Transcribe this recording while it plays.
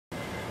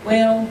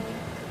Well,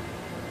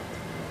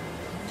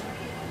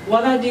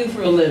 what I do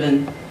for a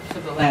living for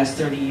the last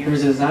 30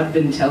 years is I've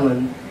been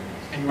telling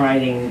and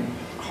writing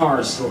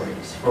horror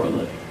stories for a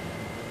living.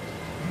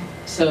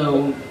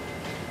 So,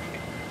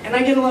 and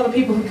I get a lot of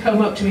people who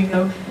come up to me and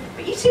go,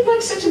 "But you seem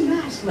like such a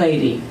nice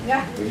lady."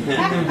 Yeah.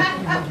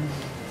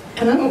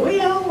 And I go,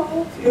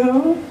 "Well, you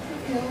know,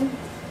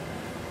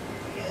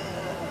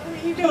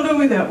 you don't know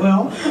me that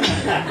well."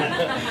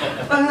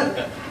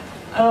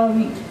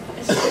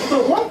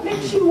 But what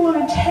makes you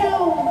want to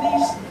tell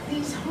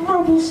these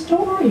horrible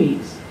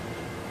stories,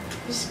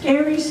 these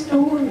scary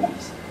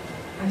stories?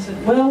 I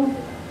said, "Well,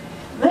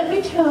 let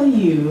me tell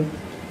you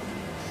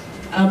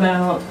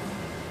about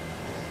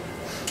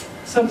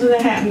something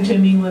that happened to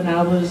me when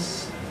I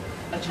was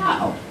a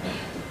child."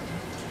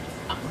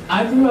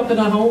 I grew up in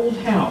an old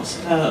house.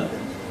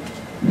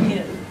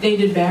 It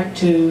dated back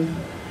to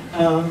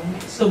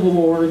Civil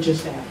War,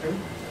 just after,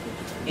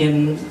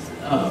 in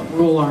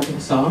rural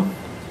Arkansas.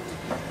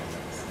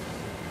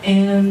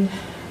 And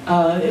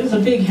it was a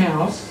big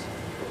house,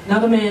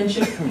 not a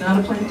mansion, not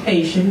a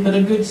plantation, but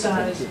a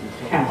good-sized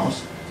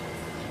house.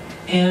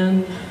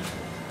 And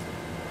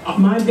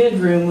my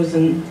bedroom was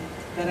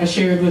that I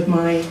shared with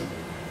my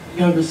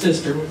younger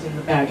sister was in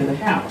the back of the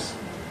house.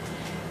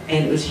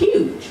 And it was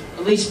huge,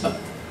 at least,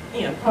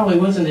 probably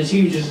wasn't as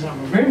huge as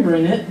I'm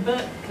remembering it,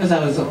 but because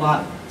I was a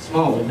lot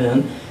smaller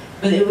then.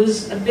 But it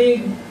was a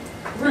big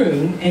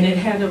room, and it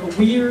had a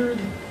weird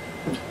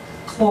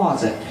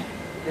closet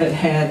that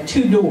had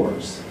two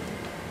doors.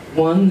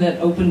 One that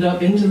opened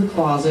up into the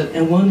closet,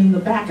 and one in the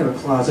back of the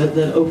closet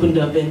that opened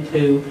up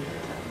into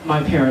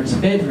my parents'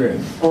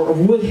 bedroom, or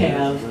would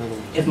have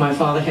if my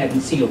father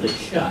hadn't sealed it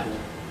shut.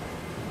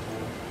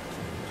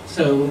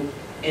 So,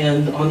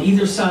 and on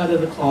either side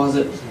of the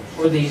closet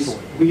were these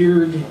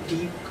weird,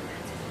 deep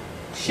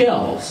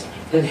shelves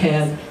that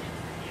had,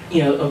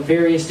 of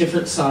various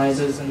different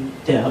sizes and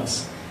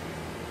depths,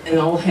 and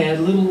all had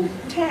little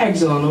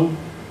tags on them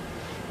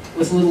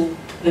with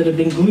that had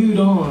been glued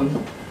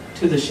on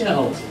to the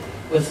shelves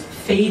with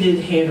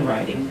faded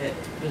handwriting that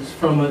was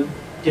from a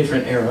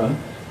different era,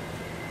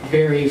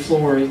 very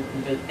florid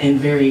and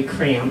very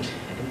cramped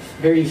and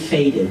very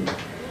faded.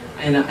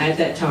 And at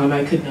that time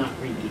I could not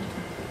read.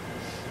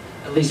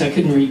 At least I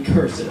couldn't read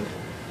cursive.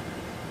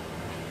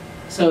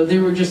 So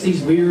there were just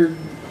these weird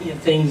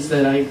things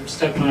that I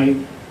stuck my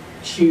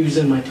shoes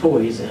and my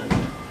toys in.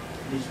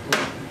 These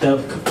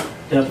dove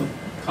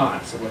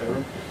cots or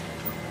whatever.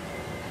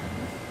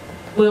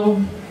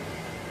 Well,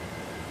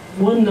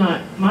 one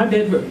night, my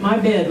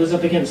bed was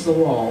up against the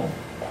wall,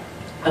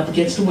 up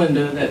against a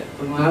window that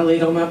when I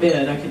laid on my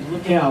bed, I could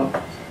look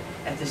out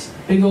at this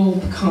big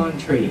old pecan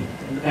tree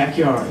in the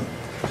backyard.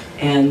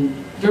 And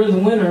during the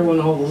winter, when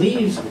all the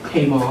leaves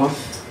came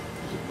off,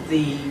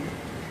 the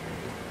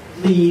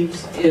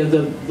leaves,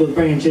 the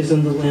branches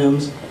and the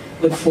limbs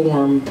would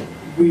form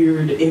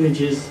weird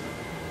images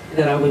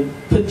that I would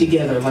put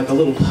together like a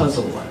little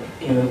puzzle,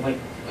 like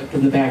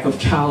in the back of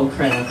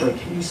Childcraft, or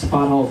Can You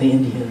Spot All the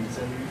Indians?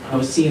 And I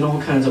was seeing all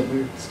kinds of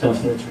weird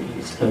stuff in the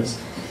trees because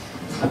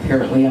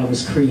apparently I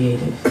was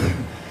creative.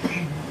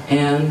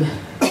 And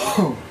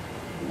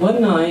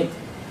one night,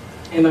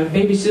 and my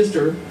baby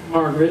sister,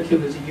 Margaret, who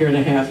was 1.5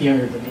 years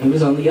younger than me,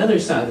 was on the other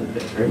side of the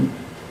bedroom.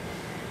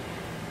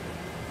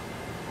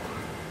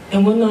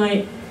 And one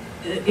night,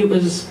 it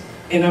was,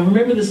 and I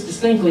remember this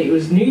distinctly, it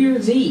was New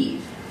Year's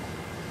Eve,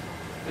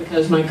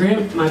 because my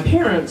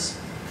parents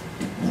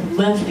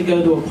left to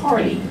go to a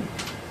party,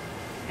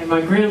 and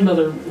my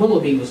grandmother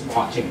Willoughby was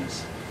watching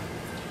us.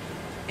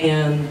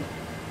 And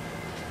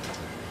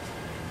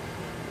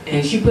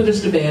she put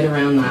us to bed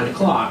around 9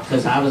 o'clock,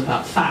 because I was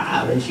about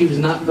 5, and she was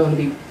not going to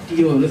be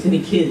dealing with any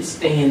kids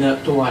staying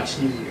up to watch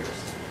New Year's.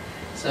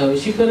 So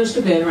she put us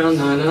to bed around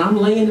 9, and I'm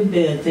laying in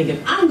bed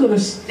thinking, I'm going to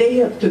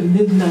stay up to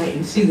midnight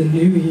and see the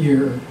new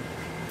year.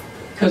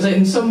 Because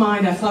in some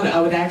mind, I thought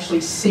I would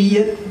actually see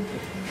it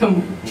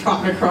come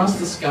trotting across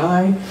the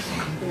sky,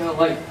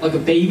 like a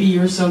baby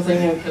or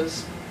something,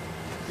 because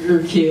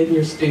you're a kid and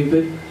you're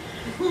stupid.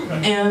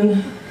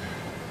 And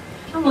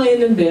I'm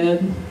laying in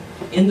bed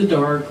in the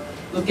dark,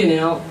 looking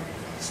out,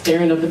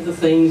 staring up at the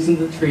things in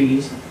the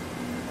trees.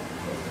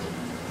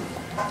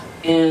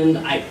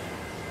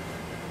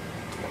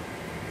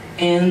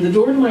 And the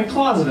door to my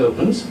closet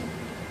opens,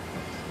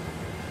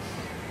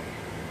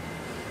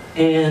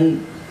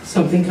 and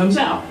something comes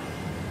out.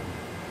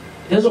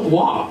 It doesn't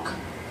walk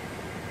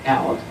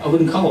out. I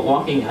wouldn't call it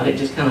walking out, it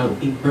just kind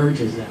of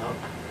emerges out.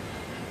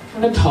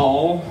 Kind of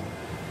tall,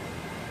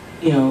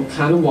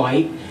 kind of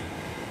white.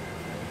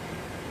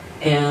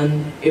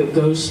 And it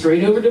goes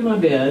straight over to my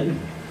bed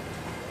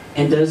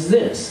and does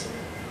this.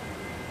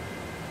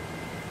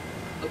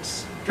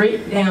 Looks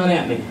straight down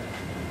at me.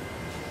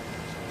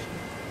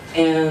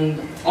 And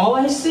all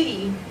I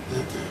see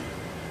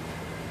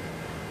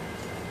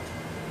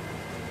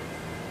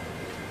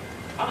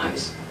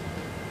eyes.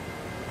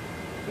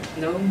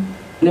 No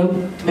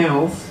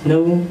mouth,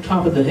 no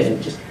top of the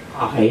head, just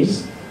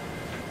eyes.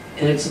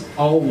 And it's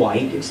all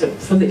white except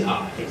for the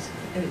eyes.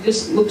 And it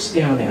just looks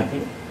down at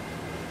me.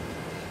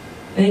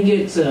 And it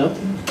gets up,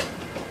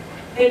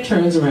 and it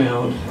turns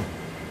around,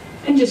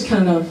 and just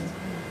kind of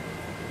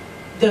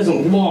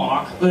doesn't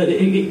walk, but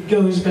it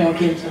goes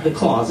back into the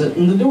closet,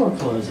 and the door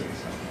closes.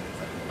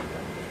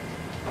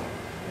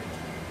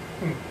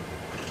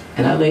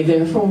 And I lay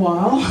there for a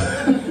while,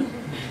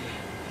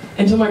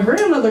 until my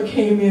grandmother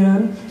came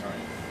in,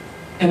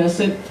 and I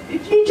said,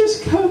 "Did you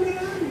just come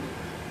in?"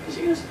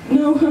 She goes,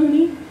 "No,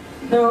 honey,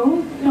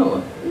 no,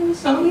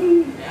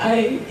 something,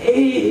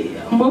 a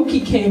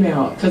monkey came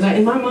out." Because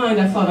in my mind,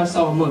 I thought I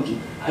saw a monkey.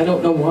 I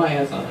don't know why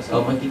I thought I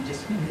saw a monkey,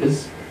 just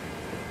because.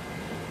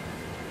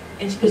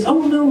 And she goes,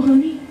 "Oh no,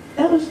 honey,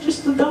 that was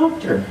just the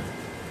doctor."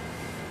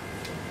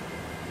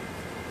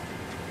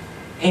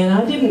 And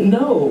I didn't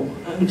know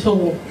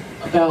until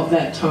about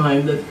that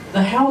time that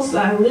the house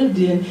that I lived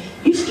in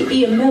used to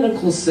be a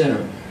medical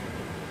center.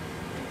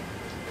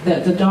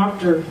 That the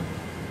doctor,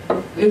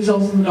 it was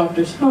also the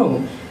doctor's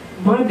home.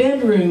 My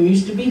bedroom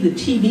used to be the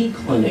TB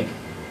clinic.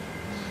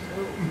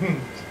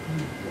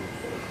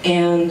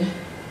 And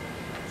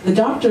the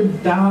doctor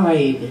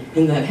died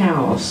in that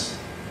house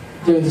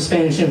during the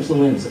Spanish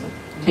influenza,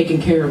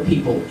 taking care of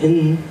people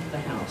in the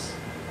house.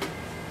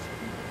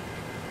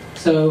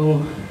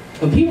 So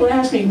when people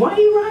ask me, "Why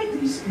do you write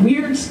these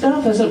weird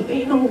stuff?" I said,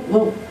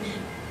 well,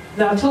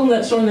 I'll tell them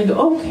that story and they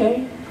go,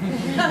 "Okay."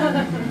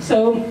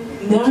 So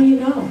now you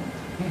know.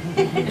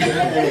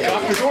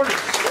 Doctor's orders.